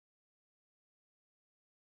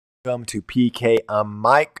Welcome to PK. I'm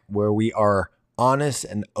Mike, where we are honest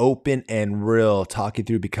and open and real, talking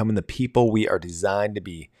through becoming the people we are designed to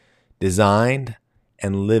be, designed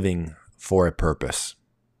and living for a purpose.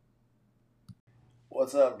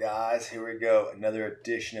 What's up, guys? Here we go. Another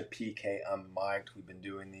edition of PK. I'm Mike. We've been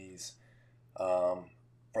doing these for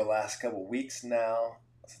the last couple weeks now,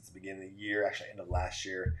 since the beginning of the year, actually, end of last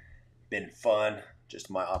year. Been fun.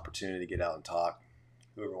 Just my opportunity to get out and talk.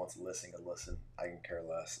 Whoever wants to listen can listen. I can care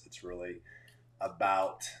less. It's really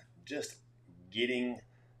about just getting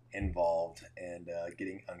involved and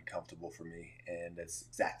getting uncomfortable for me, and it's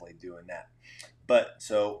exactly doing that.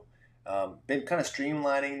 Been kind of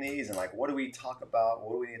streamlining these and like, what do we talk about?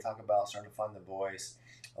 What do we need to talk about? Starting to find the voice.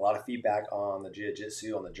 A lot of feedback on the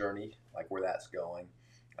jiu-jitsu, on the journey, like where that's going.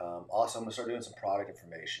 Also, I'm gonna start doing some product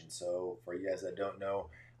information. So for you guys that don't know,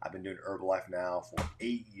 I've been doing Herbalife now for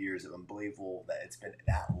 8 years. It's unbelievable that it's been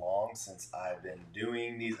that long since I've been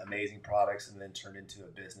doing these amazing products and then turned into a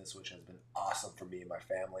business, which has been awesome for me and my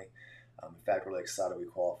family. In fact, really excited we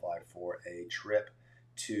qualified for a trip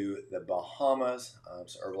to the Bahamas.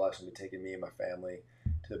 So Herbalife's going to be taking me and my family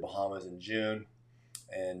to the Bahamas in June.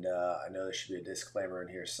 And I know there should be a disclaimer in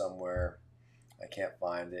here somewhere. I can't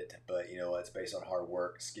find it, but you know, it's based on hard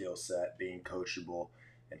work, skill set, being coachable,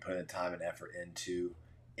 and putting the time and effort into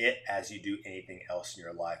it as you do anything else in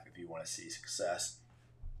your life if you want to see success.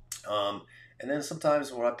 Um, and then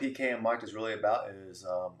sometimes what PK and Mike is really about is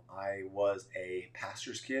I was a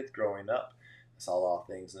pastor's kid growing up. I saw a lot of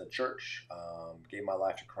things in the church, gave my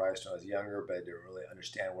life to Christ when I was younger, but I didn't really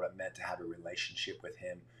understand what it meant to have a relationship with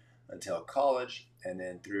Him until college. And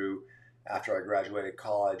then after I graduated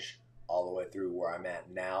college, all the way through where I'm at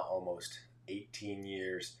now, almost 18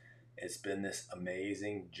 years. It's been this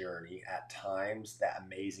amazing journey. At times, that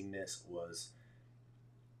amazingness was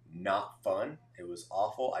not fun. It was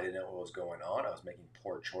awful. I didn't know what was going on. I was making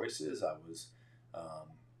poor choices. I was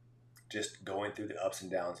just going through the ups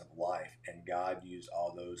and downs of life. And God used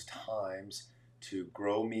all those times to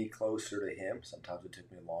grow me closer to Him. Sometimes it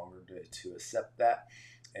took me longer to accept that,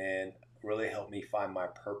 and really helped me find my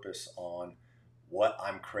purpose on what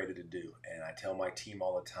I'm created to do. And I tell my team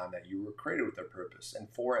all the time that you were created with a purpose and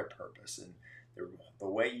for a purpose. And the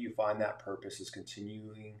way you find that purpose is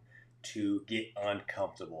continuing to get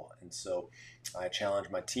uncomfortable. And so I challenge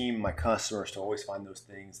my team, my customers to always find those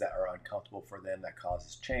things that are uncomfortable for them, that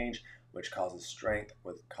causes change, which causes strength,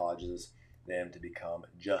 which causes them to become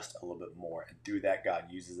just a little bit more. And through that,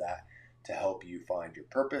 God uses that to help you find your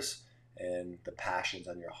purpose and the passions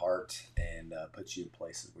on your heart, and puts you in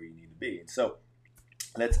places where you need to be. And so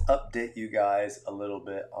let's update you guys a little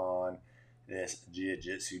bit on this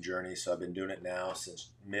jiu-jitsu journey. So I've been doing it now since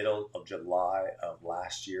middle of July of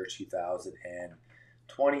last year,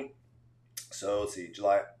 2020. So let's see,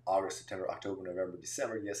 July, August, September, October, November,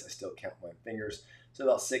 December. Yes, I still count my fingers. So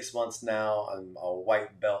about 6 months now. I'm a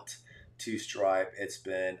white belt, two stripe. It's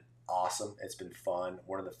been awesome. It's been fun.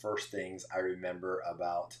 One of the first things I remember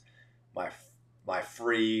about my my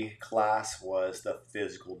free class was the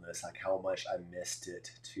physicalness, like how much I missed it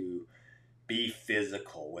to be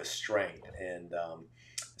physical with strength. And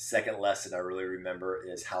second lesson I really remember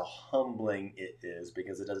is how humbling it is,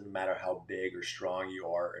 because it doesn't matter how big or strong you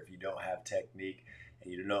are. If you don't have technique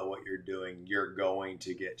and you don't know what you're doing, you're going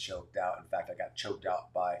to get choked out. In fact, I got choked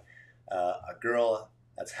out by a girl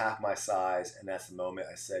that's half my size, and that's the moment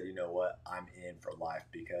I said, you know what, I'm in for life.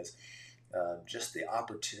 Because just the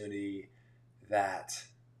opportunity that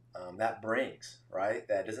that brings, right?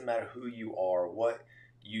 That doesn't matter who you are, what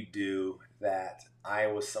you do. That I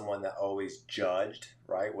was someone that always judged,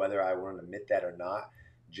 right? Whether I want to admit that or not,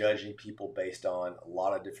 judging people based on a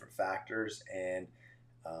lot of different factors. And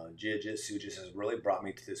jiu-jitsu just has really brought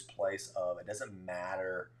me to this place of it doesn't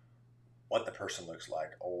matter what the person looks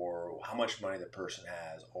like, or how much money the person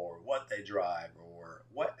has, or what they drive, or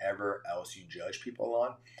whatever else you judge people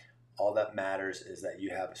on. All that matters is that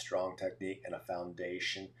you have a strong technique and a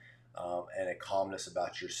foundation, and a calmness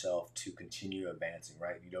about yourself to continue advancing,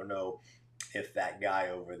 right? You don't know if that guy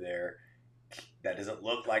over there that doesn't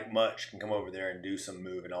look like much can come over there and do some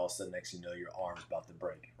move, and all of a sudden, next thing you know, your arm's about to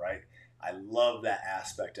break, right? I love that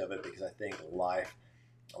aspect of it, because I think life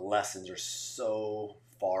lessons are so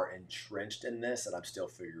far entrenched in this that I'm still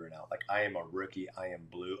figuring out. Like, I am a rookie, I am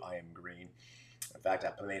blue, I am green. In fact,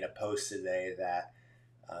 I made a post today that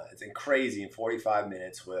it's crazy in 45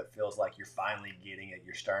 minutes where it feels like you're finally getting it,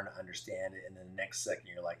 you're starting to understand it, and then the next second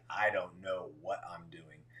you're like, I don't know what I'm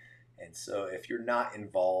doing. And so if you're not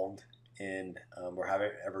involved in or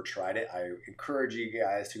haven't ever tried it, I encourage you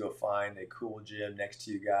guys to go find a cool gym next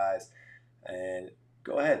to you guys and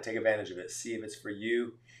go ahead, take advantage of it. See if it's for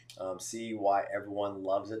you. See why everyone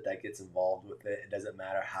loves it that gets involved with it. It doesn't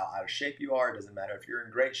matter how out of shape you are. It doesn't matter if you're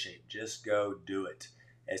in great shape. Just go do it.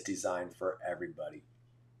 It's designed for everybody.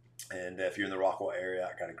 And if you're in the Rockwell area,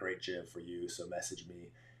 I got a great gym for you. So message me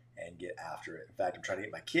and get after it. In fact, I'm trying to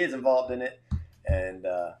get my kids involved in it. And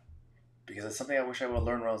because it's something I wish I would have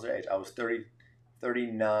learned when I was their age. I was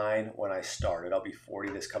 39 when I started. I'll be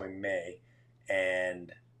 40 this coming May.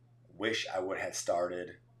 And wish I would have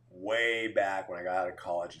started way back when I got out of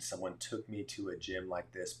college and someone took me to a gym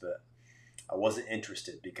like this, but I wasn't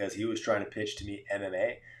interested because he was trying to pitch to me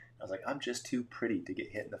MMA. I was like, I'm just too pretty to get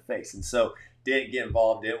hit in the face. And so didn't get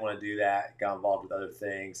involved, didn't want to do that, got involved with other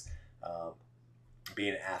things.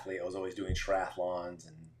 Being an athlete, I was always doing triathlons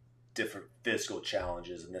and different physical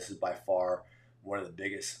challenges. And this is by far one of the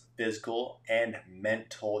biggest physical and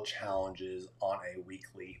mental challenges on a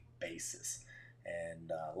weekly basis.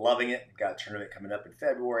 And loving it. Got a tournament coming up in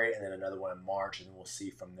February and then another one in March, and then we'll see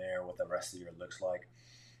from there what the rest of the year looks like.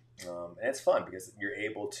 And it's fun because you're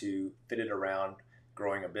able to fit it around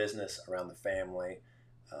growing a business, around the family,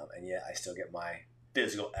 and yet I still get my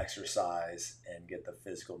physical exercise and get the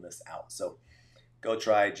physicalness out. So go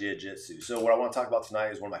try jiu-jitsu. So what I want to talk about tonight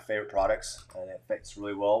is one of my favorite products, and it fits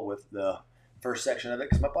really well with the first section of it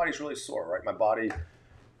because my body's really sore, right? My body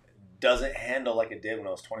doesn't handle like it did when I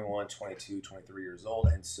was 21, 22, 23 years old.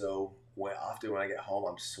 And so often when I get home,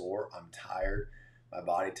 I'm sore, I'm tired, my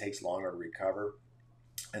body takes longer to recover.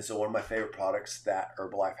 And so one of my favorite products that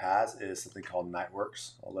Herbalife has is something called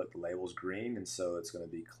Nightworks. Oh, look, the label's green, and so it's going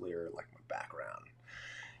to be clear like my background.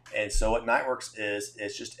 And so what Nightworks is,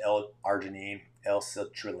 it's just L-arginine,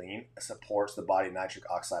 L-citrulline. It supports the body nitric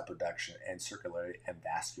oxide production and circulatory and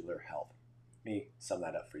vascular health. Let me sum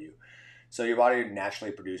that up for you. So your body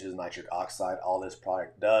naturally produces nitric oxide. All this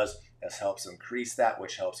product does is helps increase that,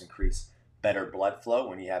 which helps increase better blood flow.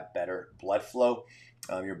 When you have better blood flow,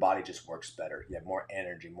 your body just works better. You have more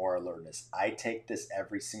energy, more alertness. I take this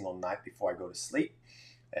every single night before I go to sleep.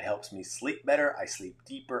 It helps me sleep better. I sleep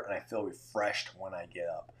deeper, and I feel refreshed when I get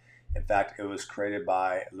up. In fact, it was created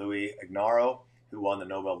by Louis Ignarro, who won the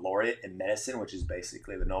Nobel Laureate in medicine, which is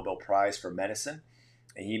basically the Nobel Prize for medicine.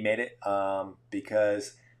 And he made it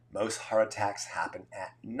because most heart attacks happen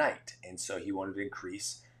at night. And so he wanted to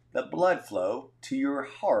increase the blood flow to your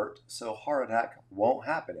heart so heart attack won't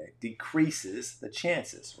happen. It decreases the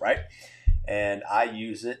chances, right? And I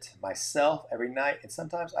use it myself every night. And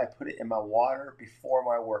sometimes I put it in my water before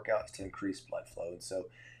my workouts to increase blood flow. And so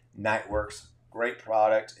Nightworks, great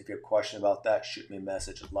product. If you have a question about that, shoot me a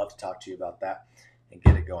message. I'd love to talk to you about that and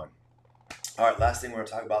get it going. All right, last thing we're going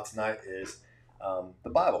to talk about tonight is the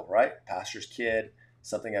Bible, right? Pastor's kid,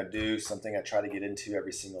 something I do, something I try to get into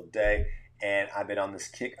every single day. And I've been on this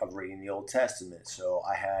kick of reading the Old Testament. So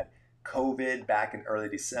I had COVID back in early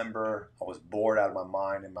December. I was bored out of my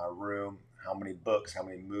mind in my room. How many books, how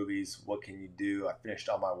many movies, what can you do? I finished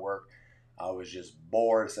all my work. I was just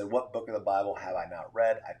bored. I said, what book of the Bible have I not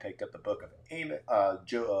read? I picked up the book of Amos.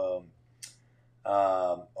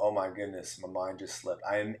 Oh my goodness, my mind just slipped.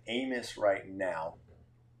 I am Amos right now.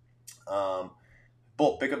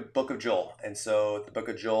 Book of Joel. And so the book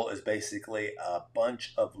of Joel is basically a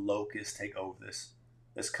bunch of locusts take over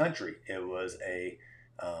this country. It was they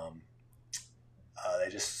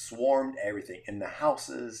just swarmed everything in the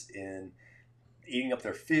houses, in eating up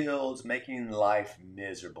their fields, making life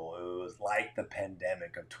miserable. It was like the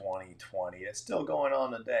pandemic of 2020. It's still going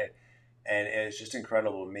on today. And it's just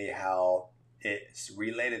incredible to me how it's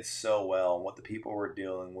related so well on what the people were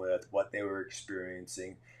dealing with, what they were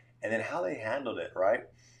experiencing, and then how they handled it, right?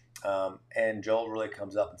 And Joel really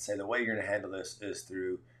comes up and say the way you're going to handle this is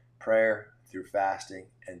through prayer, through fasting,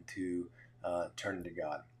 and to turn to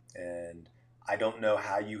God. And I don't know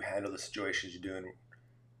how you handle the situations you're doing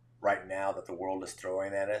right now that the world is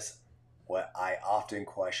throwing at us. What I often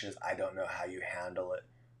question is I don't know how you handle it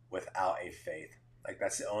without a faith. Like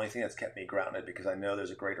that's the only thing that's kept me grounded because I know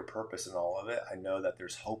there's a greater purpose in all of it. I know that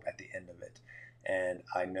there's hope at the end of it. And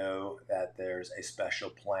I know that there's a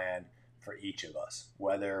special plan for each of us,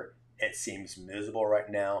 whether it seems miserable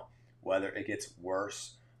right now, whether it gets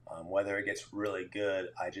worse, whether it gets really good.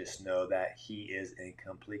 I just know that He is in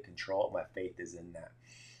complete control. My faith is in that.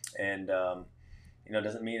 And, it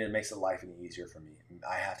doesn't mean it makes the life any easier for me.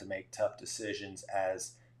 I have to make tough decisions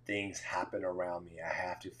as things happen around me. I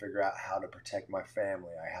have to figure out how to protect my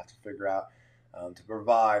family. I have to figure out to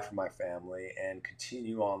provide for my family and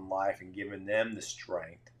continue on life and giving them the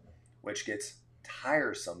strength, which gets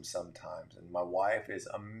tiresome sometimes. And my wife is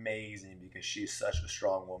amazing because she's such a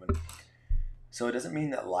strong woman. So it doesn't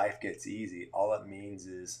mean that life gets easy. All it means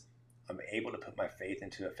is I'm able to put my faith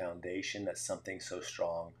into a foundation that's something so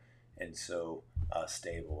strong and so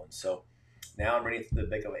stable. And so now I'm reading through the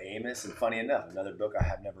book of Amos, and funny enough, another book I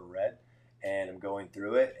have never read, and I'm going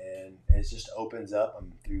through it, and it just opens up.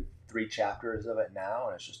 I'm through 3 chapters of it now,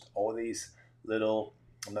 and it's just all these little,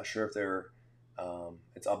 I'm not sure if they're,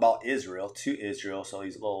 it's about Israel, to Israel, so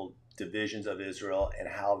these little divisions of Israel and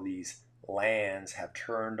how these lands have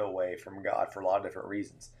turned away from God for a lot of different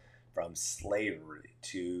reasons, from slavery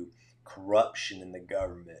to corruption in the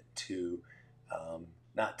government to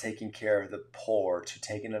not taking care of the poor to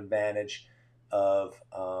taking advantage of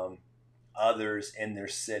others in their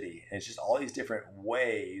city. And it's just all these different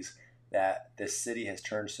ways that this city has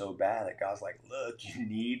turned so bad that God's like, look, you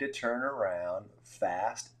need to turn around,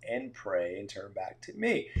 fast and pray and turn back to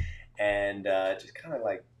me. And just kind of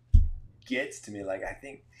like gets to me. Like, I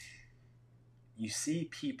think you see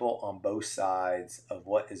people on both sides of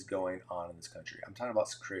what is going on in this country. I'm talking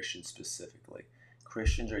about Christians specifically.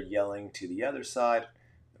 Christians are yelling to the other side,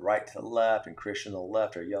 the right to the left, and Christians on the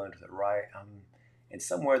left are yelling to the right. And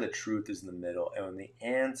somewhere the truth is in the middle. And when the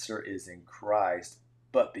answer is in Christ,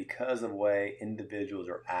 but because of the way individuals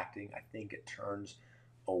are acting, I think it turns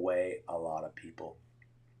away a lot of people.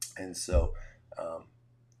 And so,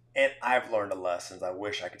 and I've learned the lessons. I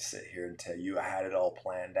wish I could sit here and tell you I had it all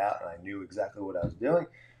planned out and I knew exactly what I was doing,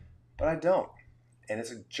 but I don't. And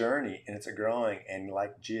it's a journey and it's a growing. And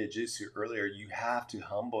like Jiu-Jitsu earlier, you have to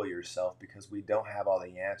humble yourself because we don't have all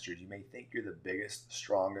the answers. You may think you're the biggest,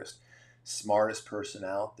 strongest, smartest person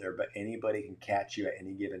out there, but anybody can catch you at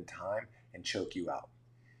any given time and choke you out.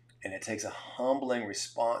 And it takes a humbling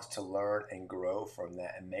response to learn and grow from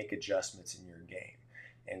that and make adjustments in your game.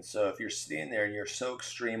 And so if you're sitting there and you're so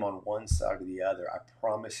extreme on one side or the other, I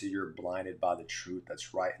promise you you're blinded by the truth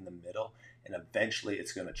that's right in the middle, and eventually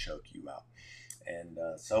it's going to choke you out. And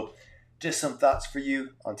so just some thoughts for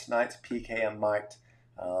you on tonight's PK Unmiked.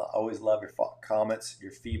 Always love your comments,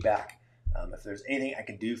 your feedback. If there's anything I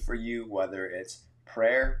can do for you, whether it's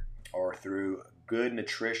prayer or through good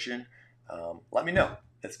nutrition, let me know.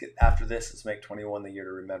 Let's get after this. Let's make 21 the year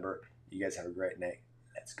to remember. You guys have a great night.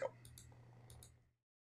 Let's go.